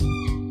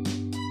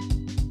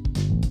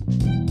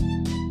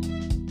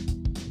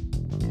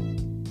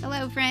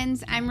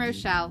friends, I'm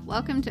Rochelle.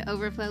 Welcome to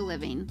Overflow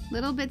Living,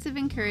 little bits of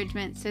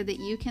encouragement so that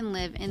you can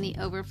live in the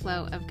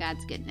overflow of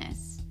God's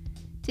goodness.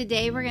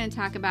 Today we're going to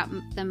talk about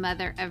the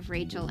mother of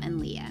Rachel and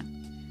Leah.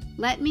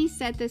 Let me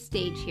set the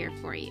stage here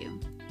for you.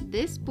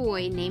 This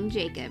boy named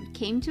Jacob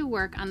came to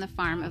work on the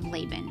farm of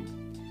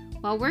Laban.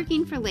 While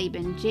working for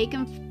Laban,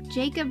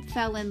 Jacob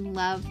fell in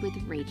love with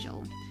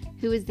Rachel,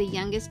 who was the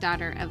youngest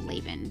daughter of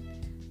Laban.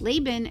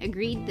 Laban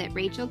agreed that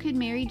Rachel could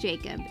marry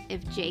Jacob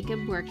if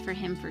Jacob worked for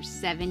him for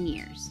 7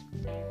 years.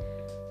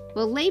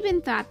 Well,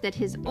 Laban thought that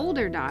his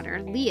older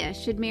daughter, Leah,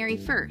 should marry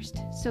first,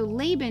 so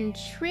Laban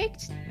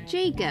tricked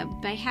Jacob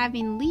by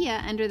having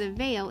Leah under the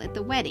veil at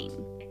the wedding.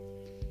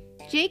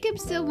 Jacob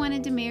still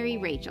wanted to marry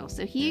Rachel,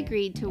 so he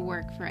agreed to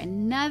work for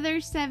another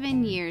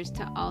 7 years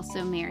to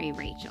also marry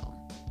Rachel.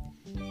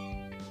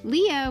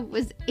 Leah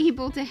was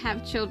able to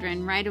have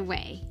children right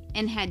away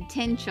and had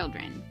 10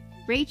 children.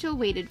 Rachel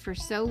waited for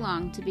so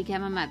long to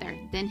become a mother,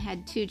 then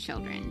had 2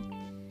 children,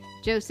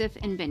 Joseph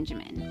and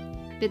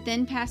Benjamin, but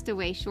then passed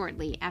away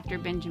shortly after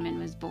Benjamin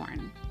was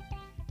born.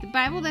 The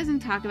Bible doesn't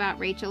talk about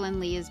Rachel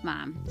and Leah's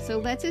mom, so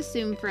let's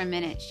assume for a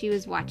minute she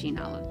was watching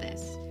all of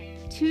this.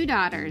 2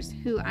 daughters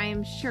who I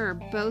am sure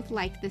both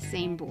liked the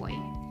same boy.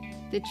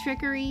 The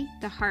trickery,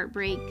 the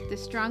heartbreak, the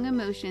strong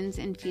emotions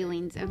and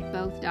feelings of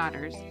both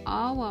daughters,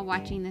 all while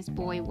watching this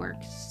boy work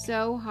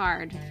so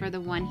hard for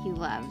the one he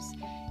loves,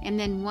 and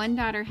then one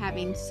daughter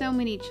having so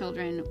many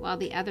children while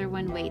the other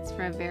one waits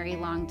for a very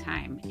long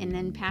time and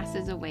then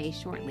passes away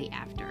shortly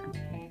after.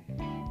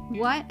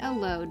 What a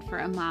load for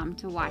a mom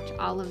to watch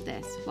all of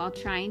this while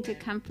trying to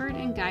comfort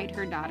and guide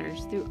her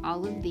daughters through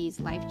all of these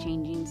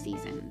life-changing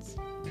seasons.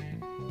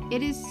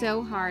 It is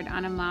so hard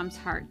on a mom's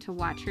heart to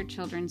watch her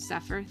children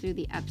suffer through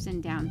the ups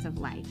and downs of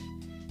life.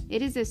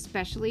 It is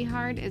especially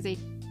hard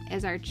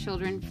as our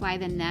children fly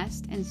the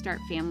nest and start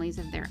families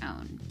of their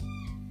own.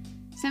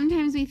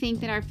 Sometimes we think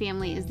that our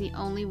family is the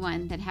only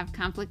one that have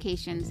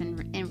complications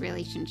in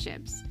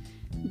relationships.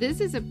 This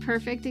is a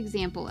perfect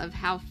example of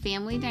how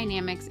family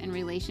dynamics and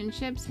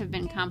relationships have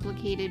been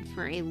complicated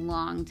for a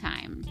long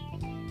time.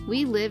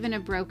 We live in a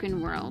broken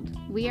world.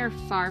 We are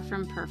far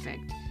from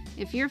perfect.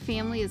 If your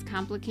family is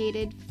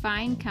complicated,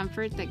 find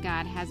comfort that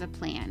God has a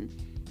plan.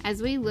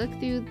 As we look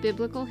through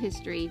biblical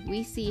history,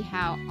 we see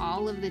how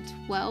all of the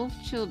 12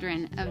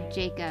 children of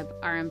Jacob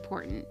are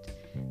important.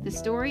 The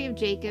story of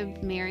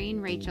Jacob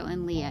marrying Rachel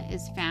and Leah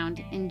is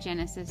found in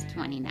Genesis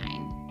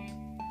 29.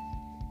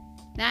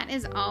 That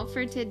is all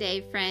for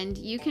today, friend.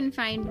 You can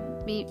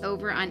find me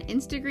over on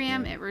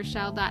Instagram at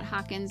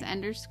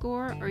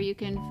rochelle.hawkins_, or you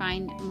can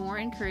find more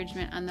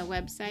encouragement on the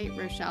website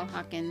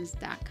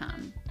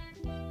rochellehawkins.com.